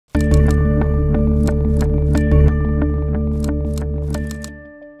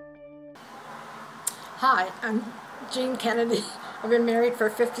Hi, I'm Jean Kennedy. I've been married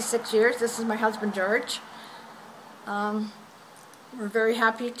for 56 years. This is my husband, George. We're very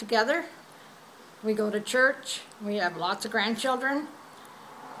happy together. We go to church. We have lots of grandchildren.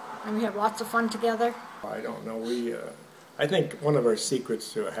 And we have lots of fun together. I don't know. I think one of our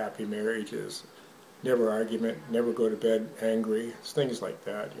secrets to a happy marriage is never argument, never go to bed angry. It's things like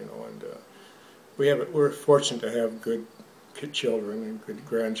that, you know. And we're fortunate to have good children and good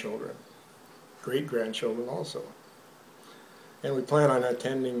grandchildren, great grandchildren also. And we plan on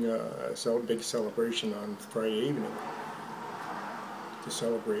attending a big celebration on Friday evening to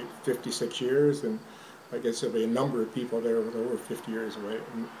celebrate 56 years, and I guess there'll be a number of people there with over 50 years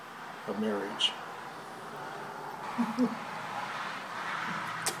of marriage.